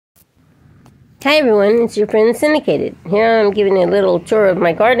Hi everyone, it's your friend Syndicated. Here I'm giving a little tour of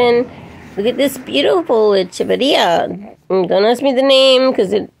my garden. Look at this beautiful echeveria. Don't ask me the name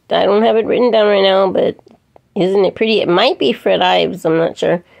because I don't have it written down right now, but isn't it pretty? It might be Fred Ives, I'm not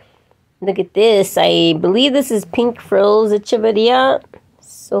sure. Look at this. I believe this is pink frills echeveria.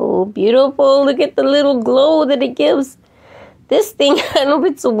 So beautiful. Look at the little glow that it gives. This thing, I don't know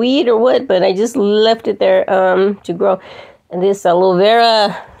if it's a weed or what, but I just left it there to grow. And this aloe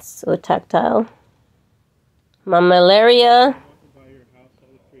vera, so tactile. Mammalaria.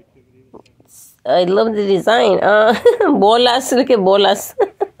 I love the design. Bolas, look at bolas.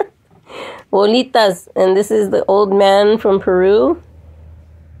 Bolitas. And this is the old man from Peru.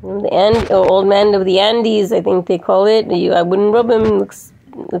 Old man of the Andes, I think they call it. I wouldn't rub him.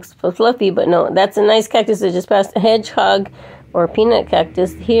 Looks fluffy, but no. That's a nice cactus that just passed. A hedgehog or peanut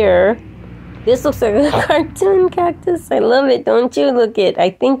cactus here. This looks like a cartoon cactus. I love it. Don't you? Look it. I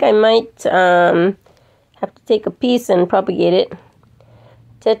think I might have to take a piece and propagate it.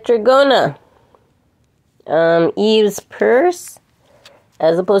 Tetragona. Eve's purse.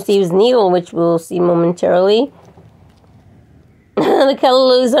 As opposed to Eve's needle, which we'll see momentarily. The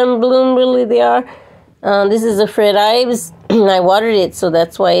callalus are in bloom. Really, they are. This is a Fred Ives. I watered it, so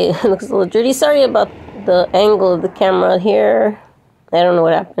that's why it looks a little dirty. Sorry about the angle of the camera here. I don't know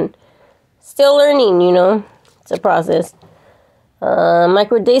what happened. Still learning, you know. It's a process.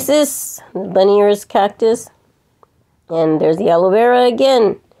 Microdasis, bunny ears cactus. And there's the aloe vera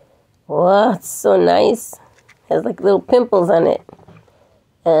again. Wow, it's so nice. Has like little pimples on it.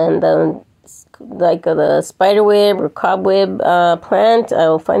 And like the spiderweb or cobweb plant. I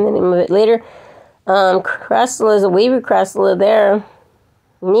will find the name of it later. Crassula is a wavy crassula there.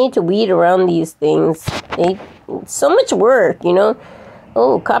 You need to weed around these things. It's so much work, you know.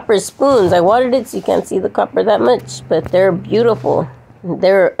 Oh, copper spoons. I watered it so you can't see the copper that much, but they're beautiful. They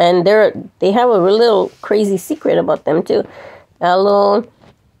have a little crazy secret about them too. Aloe.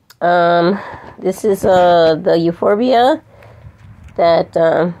 This is the euphorbia that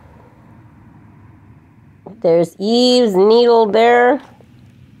there's Eve's needle there.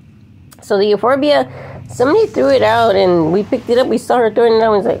 So the euphorbia, somebody threw it out and we picked it up. We saw her throwing it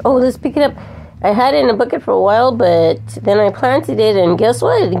out and was like, oh, let's pick it up. I had it in a bucket for a while, but then I planted it, and guess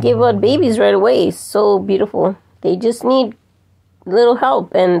what? It gave out babies right away. So beautiful. They just need little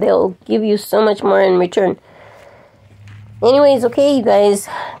help, and they'll give you so much more in return. Anyways, okay, you guys.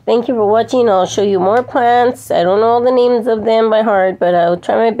 Thank you for watching. I'll show you more plants. I don't know all the names of them by heart, but I'll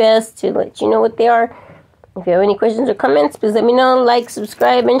try my best to let you know what they are. If you have any questions or comments, please let me know. Like,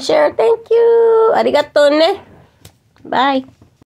 subscribe, and share. Thank you. Arigato ne. Bye.